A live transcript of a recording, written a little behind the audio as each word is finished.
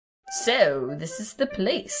So, this is the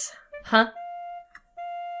place, huh?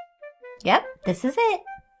 Yep, this is it.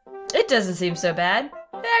 It doesn't seem so bad.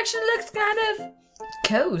 It actually looks kind of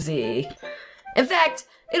cozy. In fact,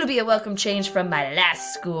 it'll be a welcome change from my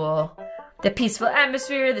last school. The peaceful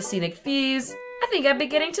atmosphere, the scenic views. I think I'm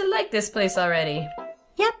beginning to like this place already.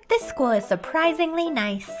 Yep, this school is surprisingly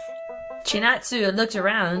nice. Chinatsu looked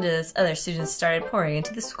around as other students started pouring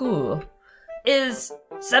into the school. Is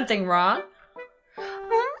something wrong?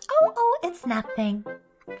 Oh, it's nothing.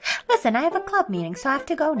 Listen, I have a club meeting, so I have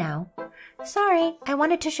to go now. Sorry, I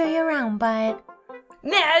wanted to show you around, but...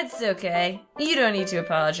 Nah, it's okay. You don't need to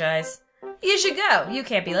apologize. You should go. You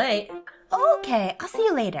can't be late. Okay, I'll see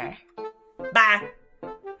you later. Bye.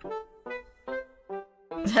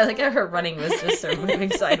 I like how her running was just sort of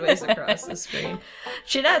moving sideways across the screen.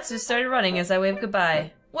 Chinatsu started running as I waved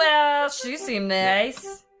goodbye. Well, she seemed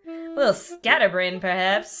nice. A little scatterbrained,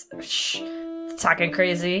 perhaps. Shh, talking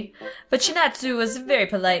crazy. But Chinatsu was very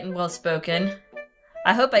polite and well-spoken.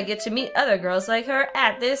 I hope I get to meet other girls like her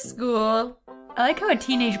at this school. I like how a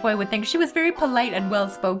teenage boy would think she was very polite and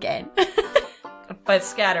well-spoken. But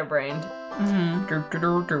scatterbrained.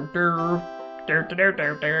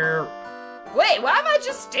 Wait, why am I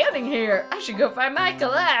just standing here? I should go find my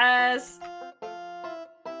class.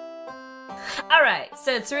 Alright,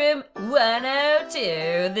 so it's room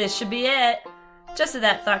 102. This should be it. Just as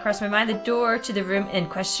that thought crossed my mind, the door to the room in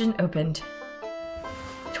question opened.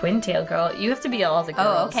 Twin-tail girl. You have to be all the girls.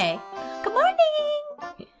 Oh, okay. Good morning!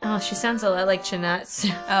 Oh, she sounds a lot like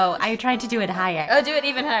Chinatsu. Oh, I tried to do it higher. Oh, do it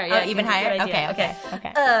even higher. Yeah, oh, even higher?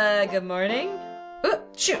 Okay. Good morning. Ooh,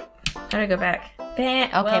 shoot. How do I go back? Okay,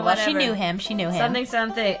 well, she knew him.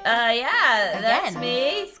 Something. Yeah, that's Again,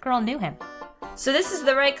 me. This girl knew him. So this is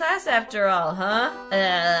the right class after all, huh?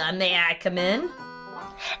 May I come in?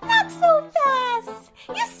 Not so fast!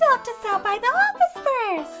 You still have to stop by the office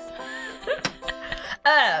first!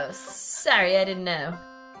 Oh, sorry, I didn't know.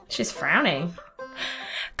 She's frowning.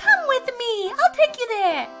 Come with me! I'll take you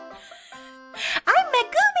there! I'm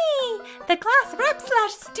Megumi! The class rep /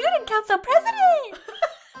 student council president!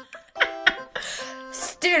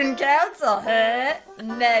 Student council, huh?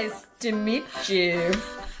 Nice to meet you.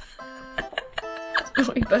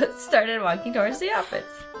 We both started walking towards the office.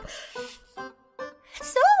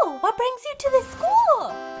 So, what brings you to the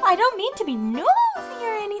school? I don't mean to be nosy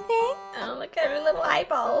or anything. Oh, look at her little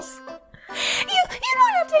eyeballs. You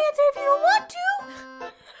don't have to answer if you don't want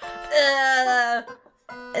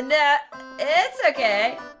to. No, it's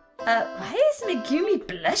okay. Why is Megumi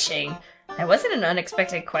blushing? That wasn't an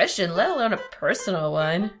unexpected question, let alone a personal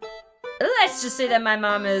one. Let's just say that my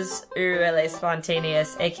mom is really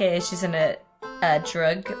spontaneous, aka she's in a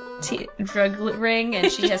drug ring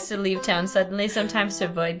and she has to leave town suddenly sometimes to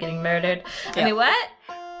avoid getting murdered. Yep. I mean, what?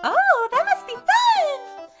 Oh, that must be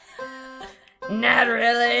fun! Not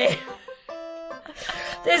really.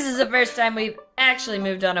 This is the first time we've actually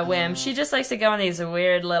moved on a whim. She just likes to go on these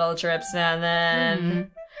weird little trips now and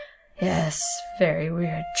then. Yes, very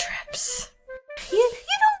weird trips. You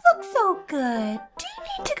don't look so good. Do you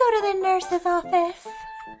need to go to the nurse's office?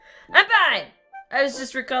 I'm fine. I was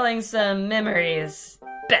just recalling some memories.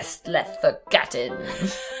 Best left forgotten.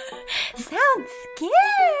 Sounds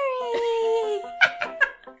scary.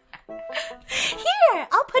 Here,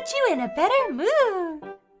 I'll put you in a better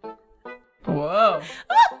mood. Whoa.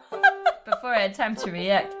 Before I had time to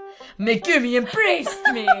react, Megumi embraced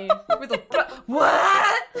me with a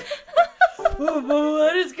what?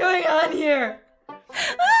 What is going on here?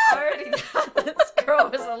 I already thought this girl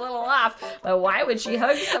was a little off, but why would she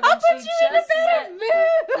hug someone I'll put she you just in a better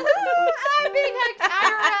met? I'm being hugged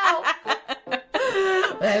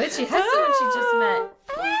IRL. Why would she hug someone she just met?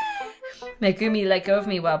 Megumi let go of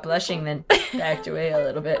me while blushing, then backed away a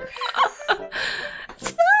little bit.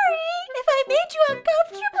 Sorry if I made you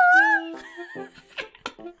uncomfortable.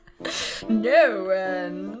 No,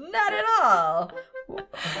 not at all.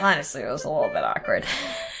 Honestly, it was a little bit awkward.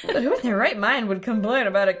 But who in their right mind would complain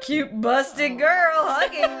about a cute, busted girl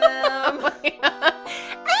hugging them? Anyway,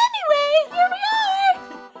 here we are.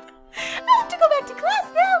 I have to go back to class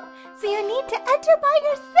now, so you need to enter by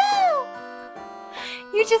yourself.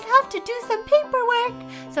 You just have to do some paperwork,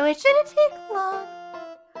 so it shouldn't take long.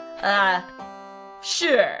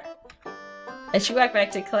 Sure. As she walked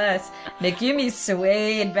back to class, Megumi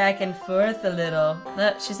swayed back and forth a little.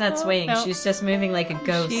 No, she's not swaying, no. She's just moving like a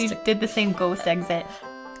ghost. She did the same ghost exit.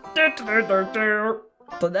 Did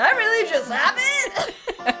that really just happen?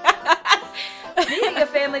 Meeting a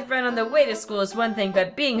family friend on the way to school is one thing,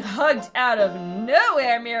 but being hugged out of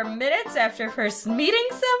nowhere mere minutes after first meeting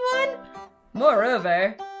someone?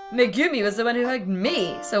 Moreover, Megumi was the one who hugged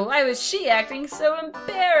me, so why was she acting so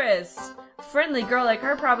embarrassed? A friendly girl like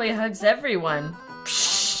her probably hugs everyone.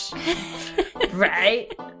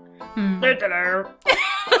 Right?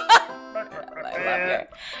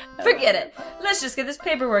 Forget it. Let's just get this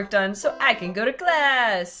paperwork done so I can go to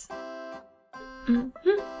class. Wow,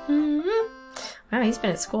 he's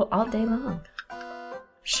been at school all day long.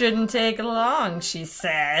 Shouldn't take long, she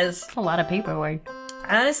says. A lot of paperwork.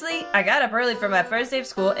 Honestly, I got up early for my first day of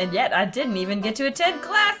school, and yet I didn't even get to attend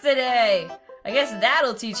class today. I guess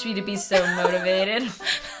that'll teach me to be so motivated.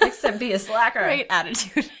 Except be a slacker. Great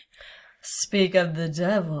attitude. Speak of the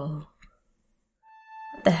devil.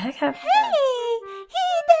 What the heck happened? Hey,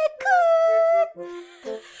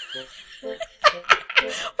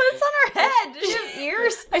 What's on her head? Does she have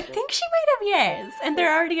ears? I think she might have ears, and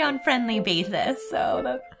they're already on friendly basis, so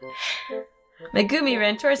that's... Megumi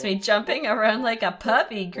ran towards me, jumping around like a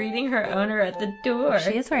puppy, greeting her owner at the door.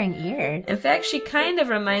 She is wearing ears. In fact, she kind of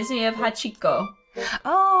reminds me of Hachiko.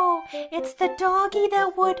 Oh, it's the doggy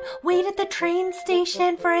that would wait at the train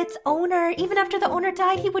station for its owner. Even after the owner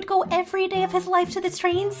died, he would go every day of his life to the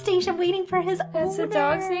train station waiting for his owner. That's the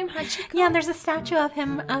dog's name, Hachiko? Yeah, and there's a statue of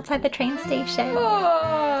him outside the train station.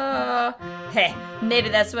 Oh. Hey, maybe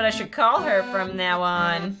that's what I should call her from now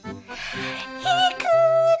on. Hikun,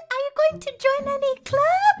 are you going to join any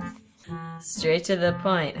clubs? Straight to the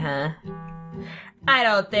point, huh? I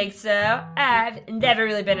don't think so. I've never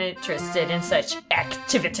really been interested in such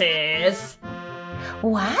activities.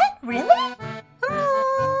 What? Really?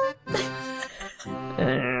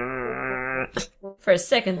 For a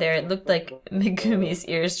second there, it looked like Megumi's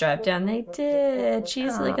ears dropped down. They did.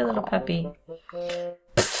 She's like a little puppy. What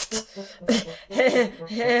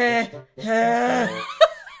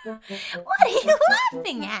are you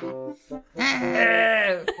laughing at? Oh,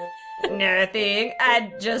 nothing.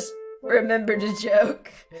 I just remembered a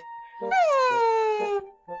joke.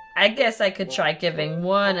 I guess I could try giving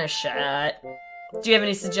one a shot. Do you have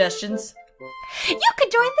any suggestions? You could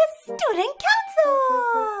join the student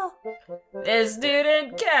council! The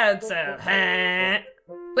student council, huh?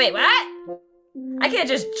 Wait, what? I can't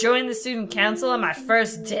just join the student council on my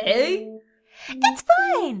first day? It's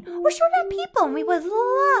fine! We're short on people and we would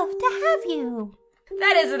love to have you!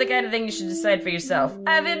 That isn't the kind of thing you should decide for yourself.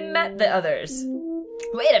 I haven't met the others.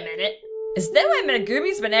 Wait a minute. Is that why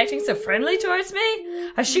Megumi's been acting so friendly towards me?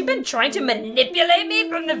 Has she been trying to manipulate me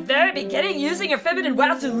from the very beginning, using her feminine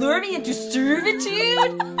wiles to lure me into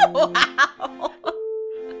servitude? Wow!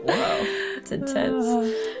 Whoa, it's intense.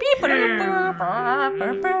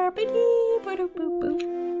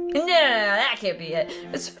 No, that can't be it.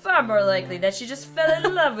 It's far more likely that she just fell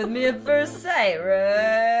in love with me at first sight,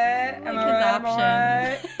 right? Am I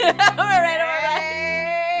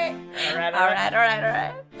right?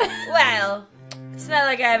 Alright. Well, it's not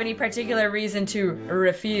like I have any particular reason to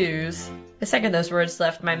refuse. The second those words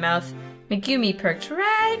left my mouth, Megumi perked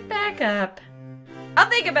right back up. I'll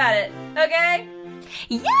think about it, okay?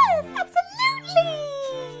 Yes, absolutely!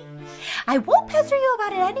 I won't pester you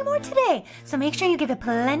about it anymore today, so make sure you give it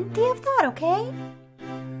plenty of thought, okay?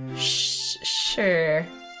 Sure.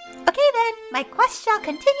 Okay then, my quest shall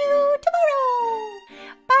continue tomorrow!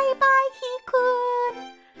 Bye-bye, Hikun!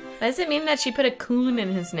 Why does it mean that she put a kun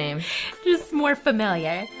in his name? Just more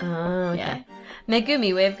familiar. Oh, okay. Yeah.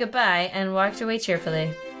 Megumi waved goodbye and walked away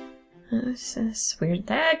cheerfully. This is weird.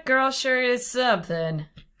 That girl sure is something.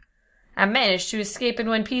 I managed to escape in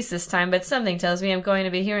one piece this time, but something tells me I'm going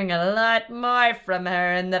to be hearing a lot more from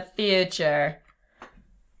her in the future.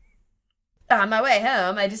 On my way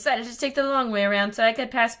home, I decided to take the long way around so I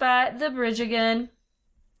could pass by the bridge again.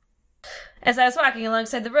 As I was walking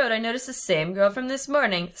alongside the road, I noticed the same girl from this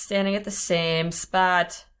morning, standing at the same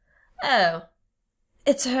spot. Oh,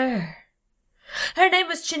 it's her. Her name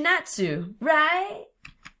was Chinatsu, right?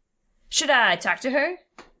 Should I talk to her?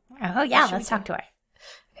 Oh yeah, let's talk to her.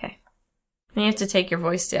 Okay. You have to take your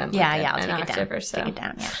voice down. Yeah, like I'll take it down. Or so. Take it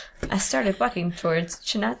down, yeah. I started walking towards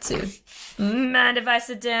Chinatsu. Mind if I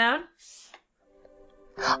sit down?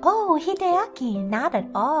 Oh, Hideaki, not at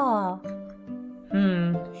all.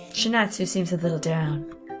 Chinatsu seems a little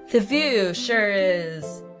down. The view sure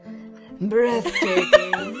is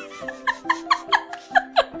breathtaking.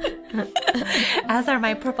 As are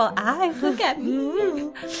my purple eyes. Look at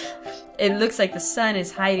me. It looks like the sun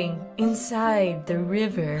is hiding inside the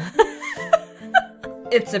river.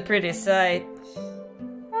 It's a pretty sight.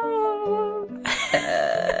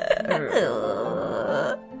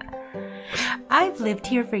 I've lived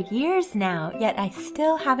here for years now, yet I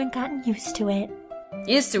still haven't gotten used to it.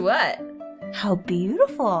 Used to what? How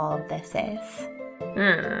beautiful all of this is.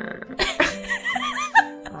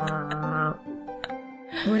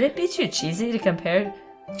 Would it be too cheesy to compare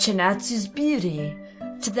Chinatsu's beauty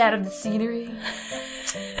to that of the scenery?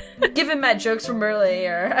 Given my jokes from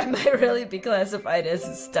earlier, I might really be classified as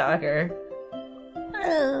a stalker.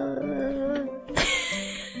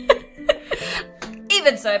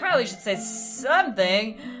 Even so, I probably should say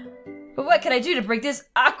something. But what can I do to break this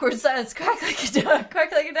awkward silence? Quack like a duck,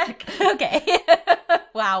 quack like a duck. Okay.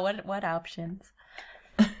 Wow, what options?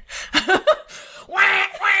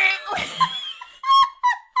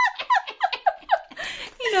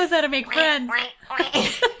 He knows how to make friends.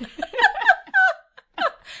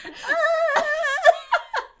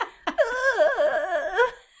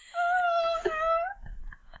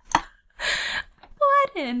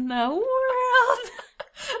 What in the world?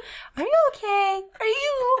 Are you okay? Are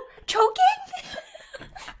you choking?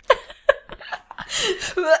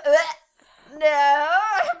 No,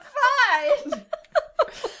 I'm fine.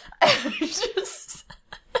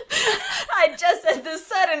 I just had this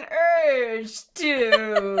sudden urge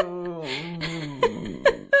to.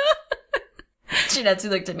 Chinatsu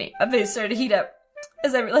looked at me. My face started to heat up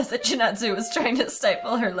as I realized that Chinatsu was trying to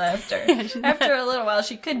stifle her laughter. After a little while,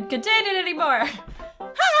 she couldn't contain it anymore.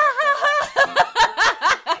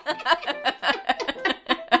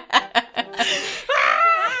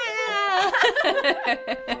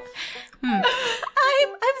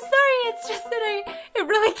 I'm sorry, it's just that it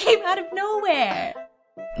really came out of nowhere.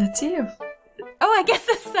 That's you. Oh, I guess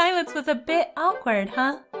the silence was a bit awkward,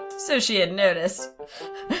 huh? So she had noticed.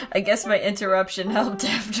 I guess my interruption helped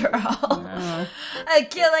after all.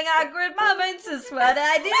 Killing awkward moments is what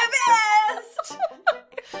I do best!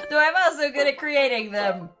 Though I'm also good at creating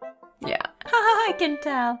them. Yeah. I can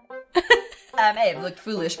tell. I may have looked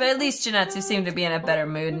foolish, but at least Chinatsu seemed to be in a better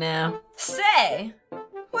mood now. Say,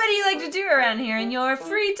 what do you like to do around here in your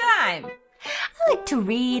free time? I like to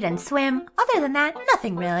read and swim. Other than that,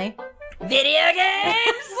 nothing really. Video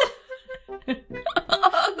games?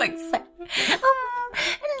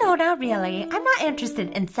 No, not really. I'm not interested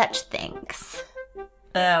in such things. Oh,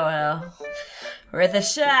 well. Worth a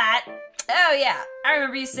shot. Oh, yeah. I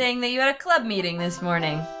remember you saying that you had a club meeting this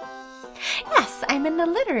morning. Yes, I'm in the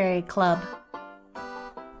literary club.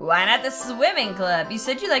 Why not the swimming club? You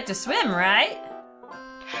said you like to swim, right?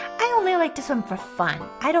 I only like to swim for fun.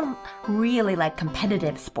 I don't really like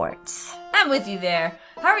competitive sports. I'm with you there.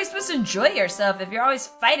 How are you supposed to enjoy yourself if you're always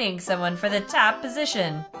fighting someone for the top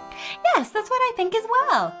position? Yes, that's what I think as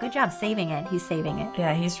well. Good job saving it. He's saving it.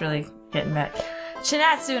 Yeah, he's really getting back.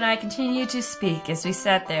 Chinatsu and I continued to speak as we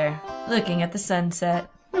sat there, looking at the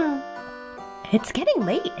sunset. It's getting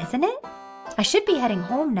late, isn't it? I should be heading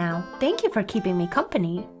home now. Thank you for keeping me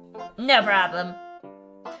company. No problem.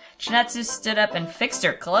 Chinatsu stood up and fixed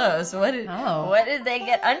her clothes. What did they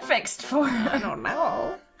get unfixed for? I don't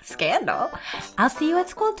know. Scandal. I'll see you at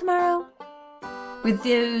school tomorrow. With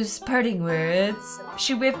those parting words,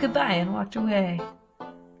 she waved goodbye and walked away.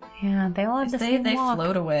 Yeah, they all have the same They walk.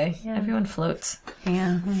 float away. Yeah. Everyone floats.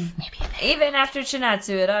 Yeah, maybe. Even after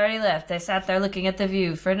Chinatsu had already left, I sat there looking at the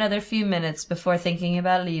view for another few minutes before thinking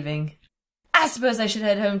about leaving. I suppose I should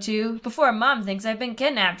head home too, before Mom thinks I've been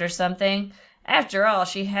kidnapped or something. After all,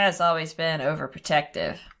 she has always been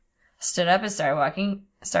overprotective. Stood up and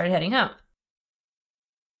started heading home.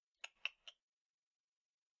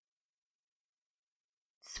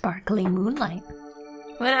 Sparkling moonlight.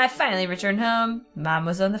 When I finally returned home, Mom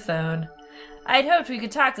was on the phone. I'd hoped we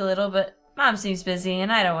could talk a little, but Mom seems busy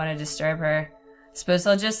and I don't want to disturb her. Suppose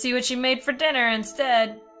I'll just see what she made for dinner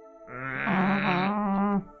instead.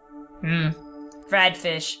 Fried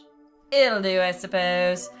fish. It'll do, I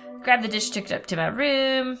suppose. Grabbed the dish, took it up to my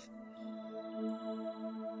room.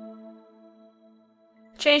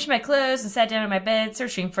 Changed my clothes and sat down on my bed,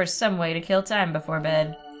 searching for some way to kill time before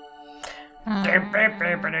bed. Should I play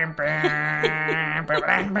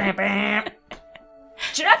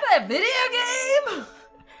a video game?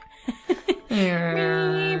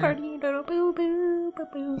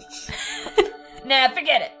 Nah,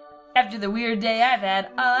 forget it. After the weird day I've had,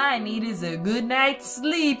 all I need is a good night's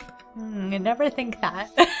sleep. I never think that.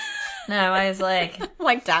 No, I was like,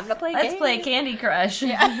 time to play let's play Candy Crush.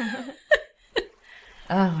 Yeah.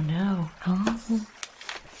 Oh no. Oh.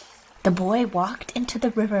 The boy walked into the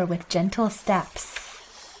river with gentle steps.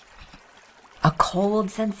 A cold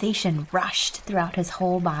sensation rushed throughout his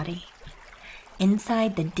whole body.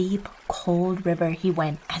 Inside the deep, cold river he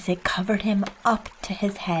went as it covered him up to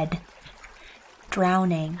his head,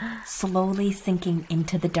 drowning, slowly sinking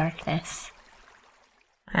into the darkness.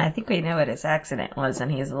 I think we know what his accident was when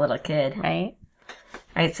he was a little kid. Right?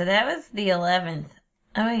 Alright, so that was the 11th.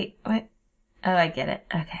 Oh, wait, what? Oh, I get it.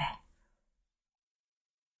 Okay.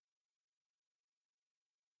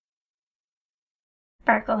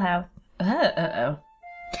 Sparkle House. Uh-oh.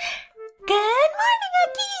 Good morning,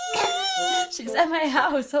 Aki! She's at my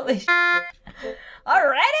house, holy sh**.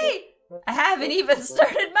 Already? I haven't even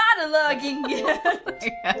started monologuing yet.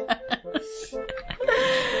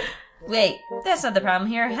 Wait, that's not the problem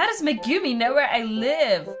here. How does Megumi know where I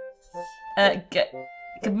live?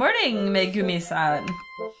 Good morning, Megumi-san.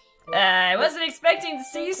 I wasn't expecting to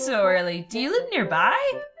see you so early. Do you live nearby?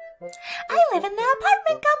 I live in the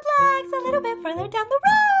apartment complex a little bit further down the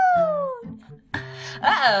road.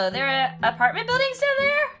 Uh-oh, there are apartment buildings down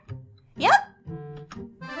there? Yep.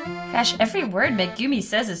 Gosh, every word Megumi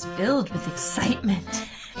says is filled with excitement.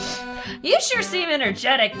 You sure seem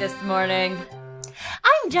energetic this morning.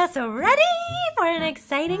 I'm just ready for an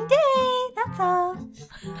exciting day, that's all.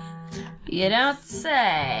 You don't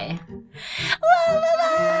say. La la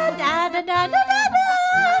la, da da da da da da.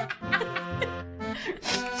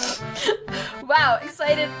 Wow,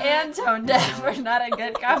 excited and tone deaf are not a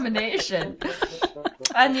good combination.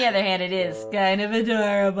 On the other hand, it is kind of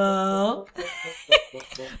adorable. Hey,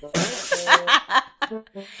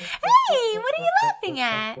 what are you laughing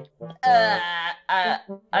at?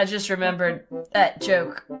 I just remembered that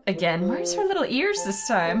joke again. Where's her little ears this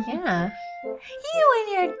time? Yeah. You and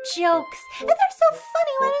your jokes. They're so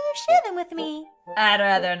funny. Why don't you share them with me? I'd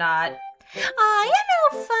rather not. Aw, you're no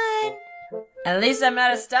fun. At least I'm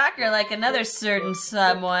not a stalker like another certain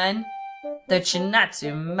someone. Though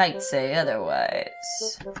Chinatsu might say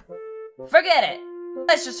otherwise. Forget it.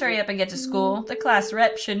 Let's just hurry up and get to school. The class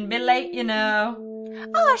rep shouldn't be late, you know.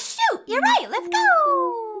 Oh, shoot. You're right. Let's go.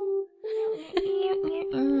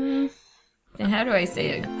 And how do I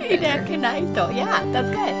say it? Hideki Naito. Yeah, that's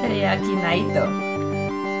good. Hideki Naito.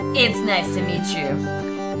 It's nice to meet you.